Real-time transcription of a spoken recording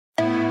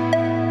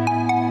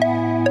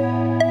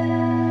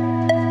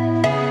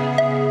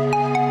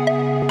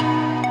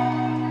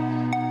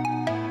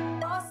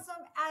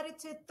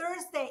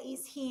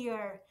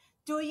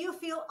Do you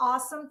feel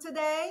awesome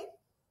today?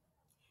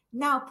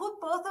 Now put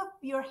both of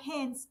your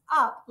hands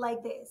up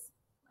like this.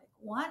 Like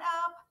one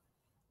up,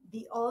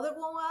 the other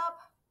one up.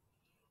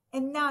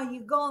 And now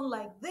you're going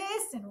like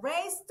this and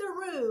raise the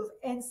roof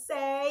and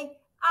say,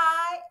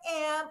 I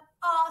am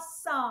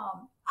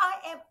awesome. I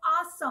am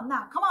awesome.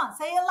 Now, come on,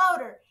 say it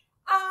louder.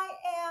 I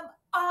am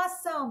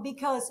awesome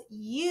because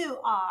you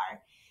are.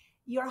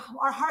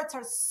 Our hearts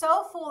are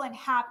so full and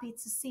happy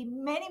to see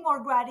many more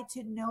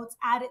gratitude notes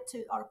added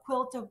to our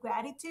quilt of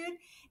gratitude.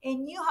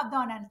 And you have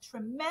done a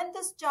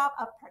tremendous job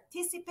of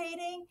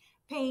participating,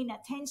 paying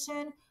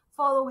attention,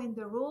 following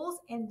the rules,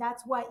 and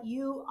that's why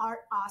you are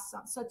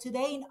awesome. So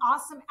today in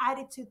Awesome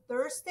Attitude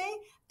Thursday,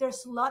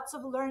 there's lots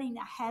of learning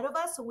ahead of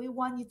us. So we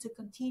want you to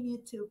continue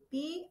to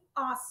be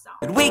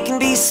awesome. We can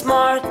be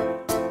smart,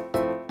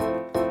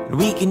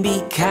 we can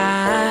be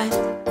kind,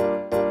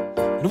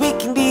 we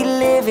can be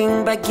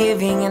living by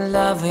giving and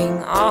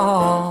loving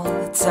all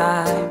the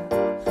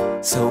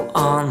time. So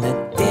on the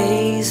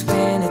days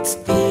when it's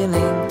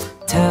feeling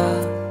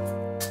tough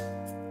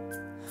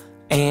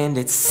and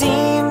it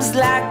seems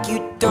like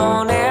you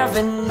don't have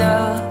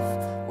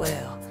enough,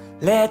 well,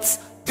 let's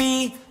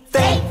be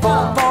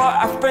thankful for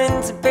our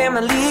friends and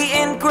family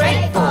and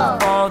grateful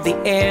for the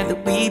air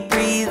that we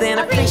breathe and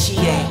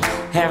appreciate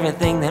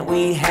everything that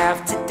we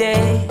have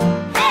today.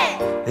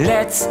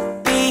 Let's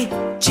be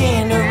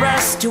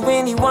generous to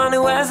anyone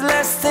who has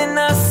less than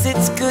us.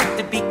 It's good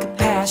to be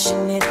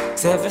compassionate,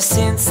 'cause ever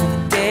since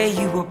the day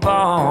you were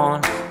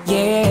born,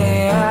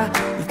 yeah,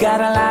 we've got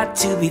a lot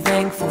to be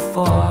thankful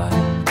for.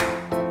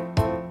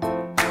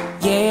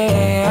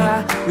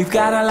 Yeah, we've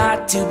got a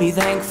lot to be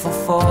thankful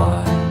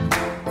for.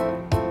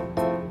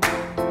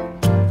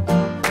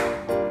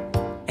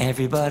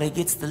 Everybody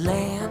gets the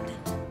land,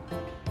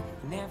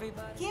 and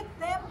everybody... Keep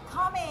them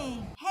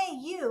coming. Hey,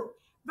 you,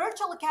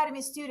 Virtual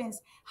Academy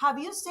students, have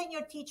you sent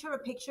your teacher a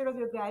picture of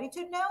your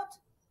gratitude note?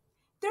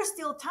 There's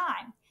still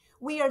time.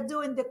 We are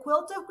doing the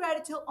Quilt of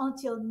Gratitude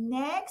until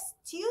next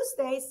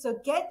Tuesday, so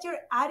get your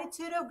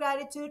attitude of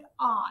gratitude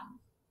on.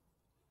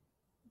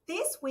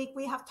 This week,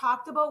 we have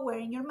talked about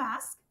wearing your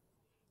mask,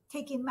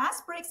 taking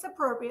mask breaks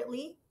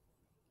appropriately,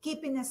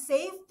 keeping a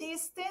safe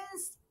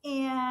distance,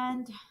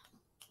 and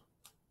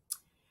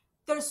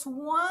there's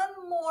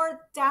one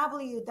more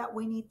W that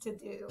we need to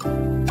do.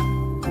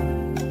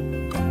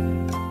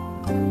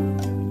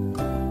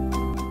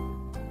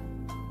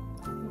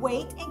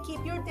 Wait and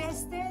keep your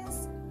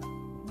distance,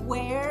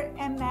 wear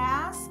a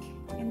mask,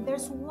 and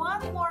there's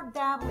one more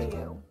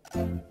W.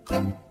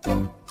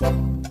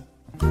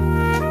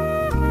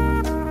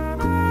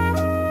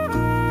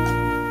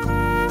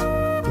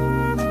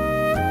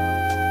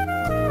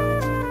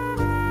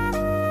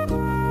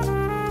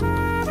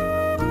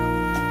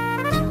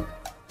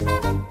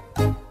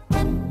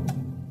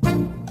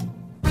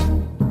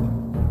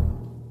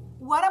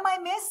 What am I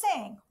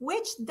missing?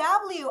 Which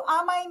W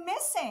am I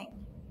missing?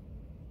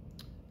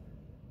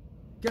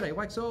 G'day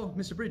Waxall,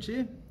 Mr. Bridge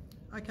here.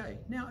 Okay,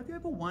 now have you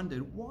ever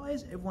wondered why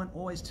is everyone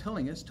always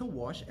telling us to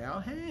wash our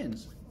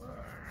hands?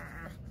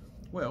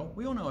 Well,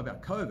 we all know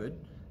about COVID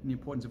and the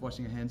importance of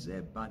washing our hands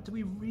there, but do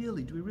we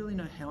really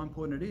know how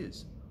important it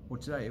is? Well,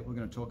 today we're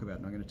going to talk about it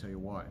and I'm going to tell you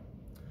why.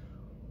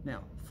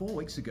 Now, 4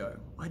 weeks ago,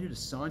 I did a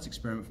science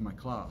experiment for my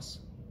class.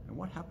 And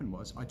what happened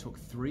was I took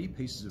 3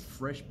 pieces of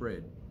fresh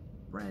bread,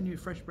 brand new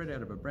fresh bread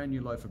out of a brand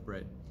new loaf of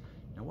bread.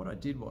 Now what I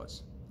did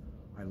was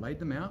I laid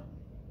them out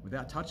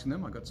without touching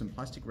them. I got some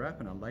plastic wrap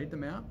and I laid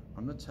them out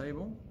on the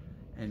table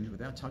and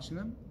without touching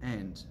them.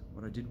 And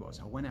what I did was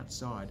I went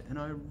outside and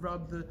I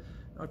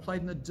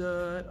played in the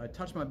dirt, I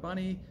touched my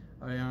bunny,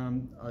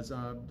 I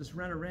just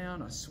ran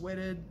around, I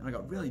sweated and I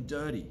got really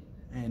dirty.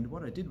 And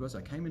what I did was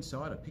I came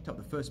inside, I picked up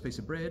the first piece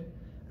of bread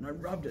and I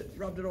rubbed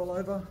it all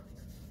over,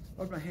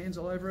 rubbed my hands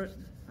all over it,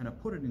 and I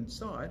put it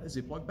inside a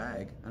Ziploc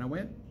bag and I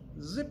went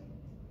zip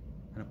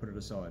and I put it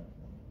aside.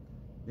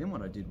 Then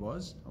what I did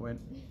was I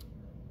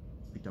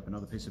picked up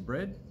another piece of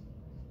bread,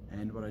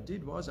 and what I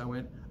did was I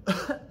went,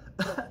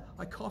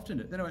 I coughed in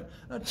it. Then I went,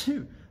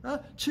 achoo,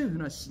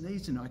 and I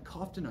sneezed in it. I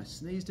coughed and I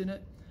sneezed in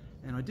it.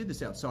 And I did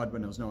this outside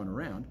when there was no one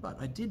around, but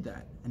I did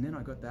that. And then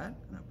I got that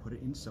and I put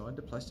it inside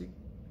the plastic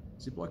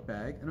Ziploc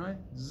bag and I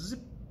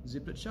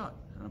zipped it shut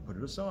and I put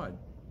it aside.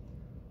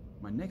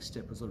 My next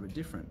step was a little bit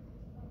different.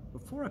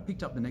 Before I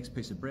picked up the next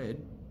piece of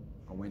bread,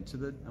 I went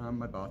to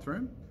my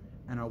bathroom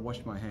and I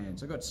washed my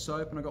hands. I got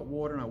soap and I got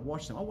water and I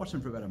washed them. I washed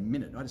them for about a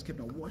minute. I just kept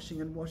on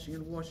washing and washing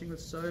and washing with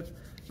soap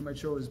to make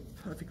sure it was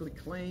perfectly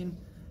clean.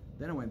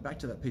 Then I went back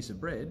to that piece of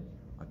bread.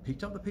 I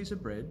picked up the piece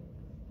of bread,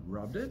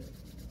 rubbed it,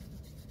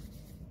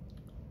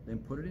 then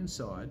put it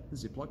inside the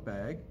Ziploc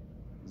bag,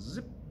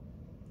 zip,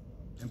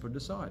 and put it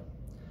aside.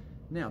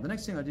 Now, the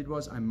next thing I did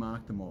was I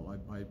marked them all.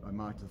 I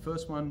marked the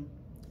first one,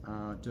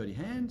 dirty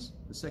hands,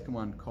 the second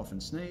one, cough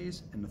and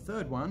sneeze, and the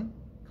third one,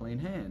 clean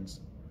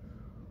hands.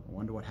 I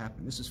wonder what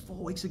happened. This is 4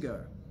 weeks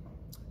ago.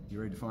 You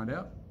ready to find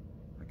out?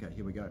 Okay,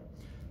 here we go.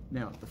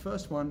 Now, the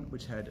first one,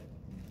 which had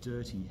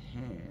dirty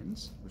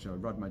hands, which I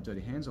rubbed my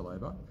dirty hands all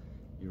over,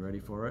 you ready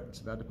for it?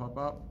 It's about to pop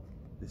up.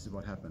 This is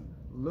what happened.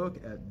 Look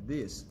at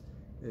this.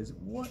 There's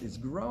what is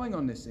growing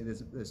on this thing.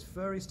 There's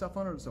furry stuff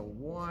on it. It's all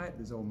white.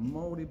 There's all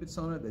moldy bits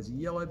on it. There's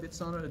yellow bits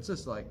on it. It's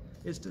just like,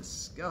 it's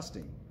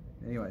disgusting.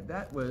 Anyway,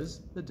 that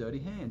was the dirty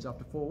hands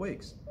after 4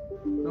 weeks.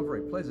 Not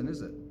very pleasant,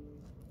 is it?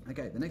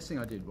 Okay, the next thing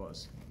I did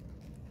was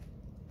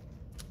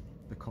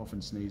the cough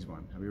and sneeze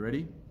one. Are we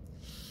ready?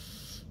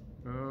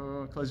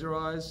 Close your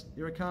eyes.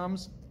 Here it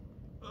comes.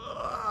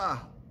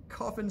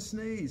 Cough and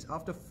sneeze.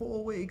 After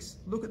 4 weeks,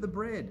 look at the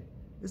bread.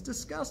 It's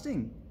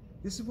disgusting.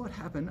 This is what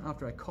happened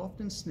after I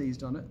coughed and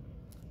sneezed on it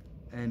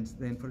and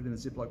then put it in a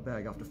Ziploc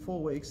bag. After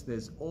 4 weeks,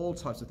 there's all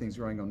types of things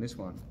growing on this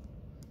one.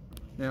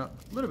 Now,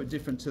 a little bit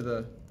different to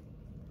the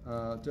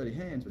dirty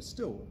hands, but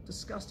still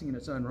disgusting in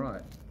its own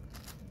right.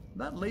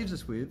 That leaves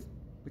us with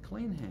the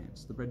clean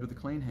hands, the bread with the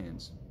clean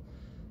hands.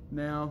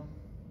 Now,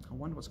 I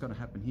wonder what's going to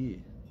happen here.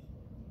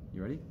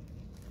 You ready?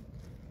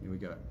 Here we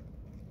go.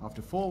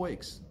 After 4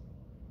 weeks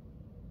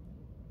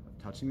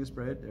of touching this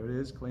bread, there it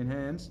is, clean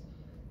hands,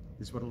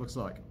 this is what it looks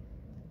like.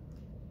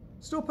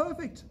 Still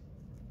perfect.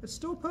 It's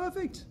still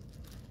perfect.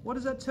 What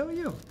does that tell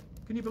you?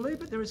 Can you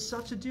believe it? There is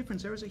such a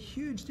difference. There is a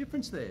huge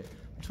difference there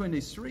between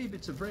these 3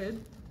 bits of bread.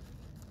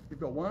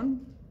 You've got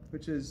one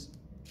which has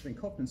been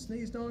coughed and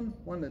sneezed on,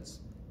 one that's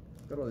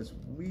got all this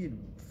weird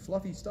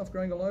fluffy stuff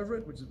growing all over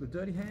it, which is the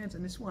dirty hands,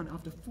 and this one,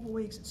 after 4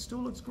 weeks, it still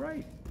looks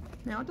great.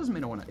 Now, it doesn't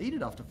mean I want to eat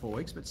it after 4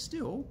 weeks, but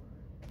still,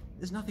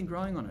 there's nothing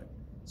growing on it.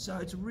 So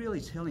it's really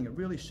telling, it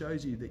really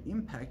shows you the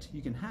impact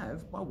you can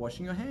have by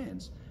washing your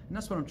hands. And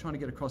that's what I'm trying to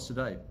get across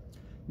today.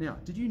 Now,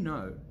 did you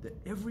know that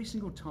every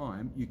single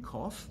time you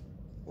cough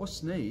or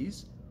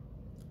sneeze,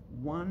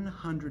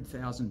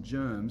 100,000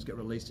 germs get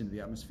released into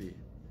the atmosphere?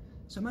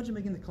 So imagine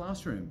being in the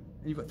classroom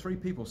and you've got 3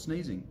 people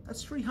sneezing.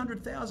 That's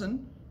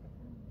 300,000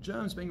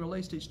 germs being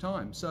released each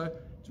time. So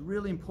it's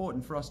really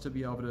important for us to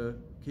be able to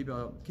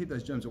keep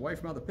those germs away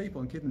from other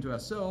people and keep them to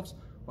ourselves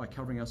by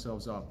covering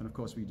ourselves up. And of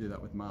course we do that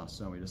with masks,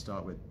 don't we, to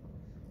start with.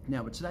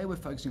 Now, but today we're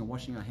focusing on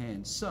washing our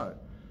hands. So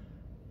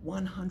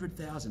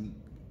 100,000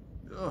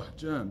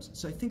 germs.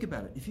 So think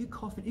about it. If you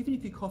cough, even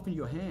if you cough into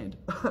your hand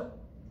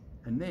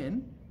and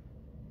then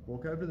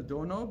walk over to the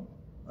doorknob,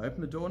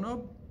 open the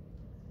doorknob,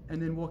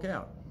 and then walk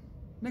out.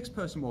 Next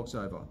person walks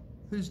over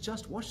who's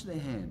just washed their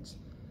hands.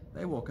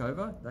 They walk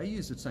over, they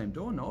use the same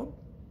doorknob.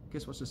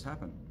 Guess what's just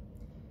happened?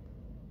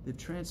 They've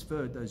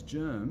transferred those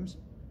germs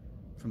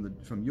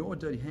from your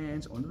dirty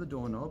hands onto the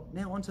doorknob,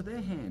 now onto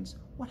their hands.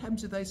 What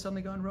happens if they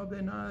suddenly go and rub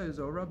their nose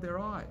or rub their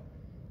eye?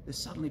 They're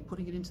suddenly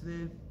putting it into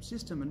their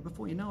system, and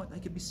before you know it, they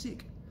could be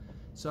sick.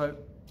 So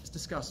it's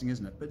disgusting,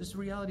 isn't it? But it's the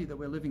reality that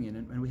we're living in,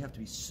 and we have to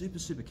be super,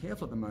 super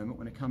careful at the moment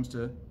when it comes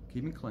to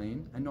keeping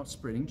clean and not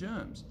spreading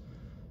germs.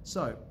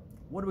 So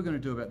what are we going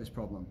to do about this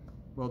problem?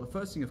 Well, the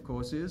first thing, of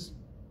course, is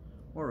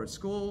while we're at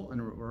school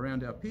and we're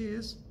around our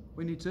peers,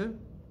 we need to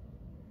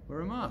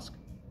wear a mask.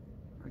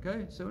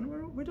 Okay, so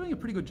we're doing a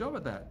pretty good job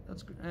at that.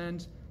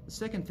 And the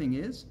second thing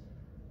is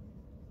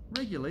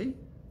regularly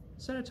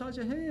sanitize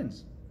your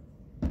hands.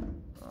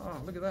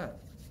 Oh, look at that.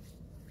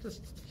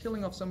 Just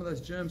killing off some of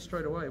those germs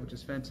straight away, which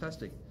is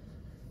fantastic.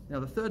 Now,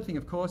 the third thing,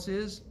 of course,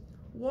 is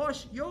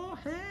wash your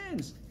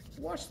hands.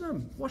 Wash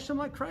them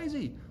like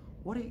crazy.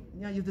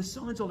 There's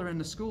signs all around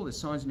the school. There's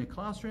signs in your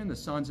classroom.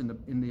 There's signs in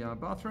the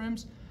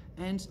bathrooms.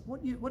 And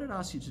what it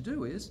asks you to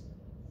do is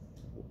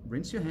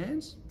rinse your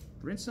hands,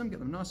 rinse them, get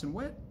them nice and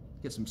wet,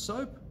 get some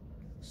soap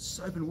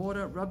and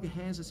water, rub your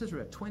hands. It says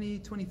about 20,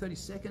 30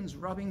 seconds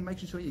rubbing,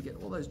 making sure you get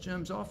all those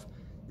germs off.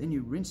 Then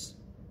you rinse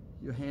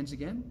your hands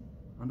again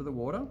under the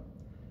water.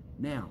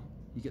 Now,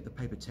 you get the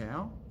paper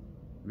towel,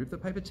 rip the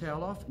paper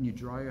towel off, and you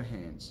dry your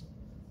hands.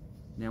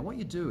 Now, what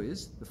you do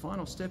is, the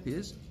final step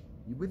is,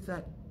 with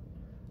the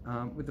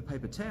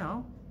paper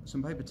towel,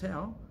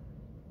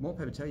 more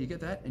paper towel, you get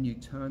that, and you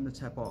turn the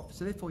tap off.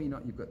 So therefore,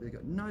 you've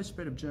got no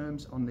spread of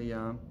germs on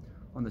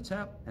the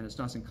tap, and it's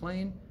nice and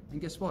clean.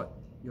 And guess what?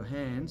 Your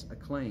hands are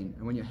clean.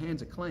 And when your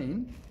hands are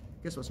clean,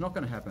 guess what's not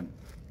going to happen?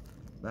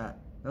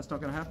 That's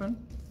not going to happen.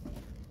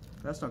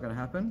 That's not going to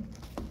happen.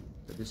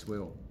 But this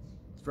will.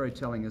 It's very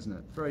telling, isn't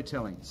it? Very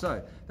telling.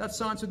 So that's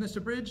Science with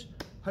Mr. Bridge.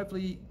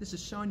 Hopefully this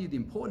has shown you the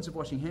importance of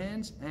washing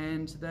hands,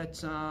 and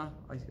that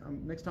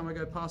next time I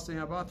go past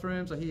our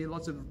bathrooms, I hear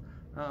lots of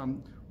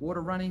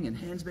water running and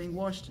hands being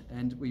washed,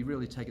 and we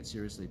really take it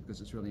seriously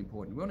because it's really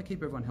important. We want to keep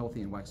everyone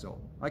healthy and wax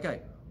all.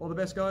 Okay, all the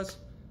best, guys.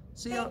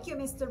 See ya. Thank you,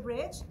 Mr.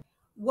 Bridge.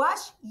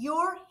 Wash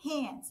your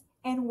hands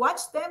and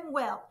wash them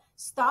well.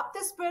 Stop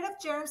the spread of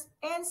germs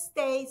and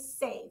stay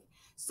safe.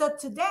 So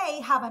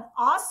today, have an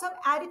awesome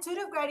attitude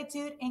of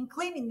gratitude and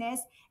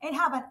cleanliness, and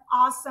have an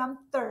awesome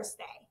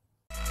Thursday.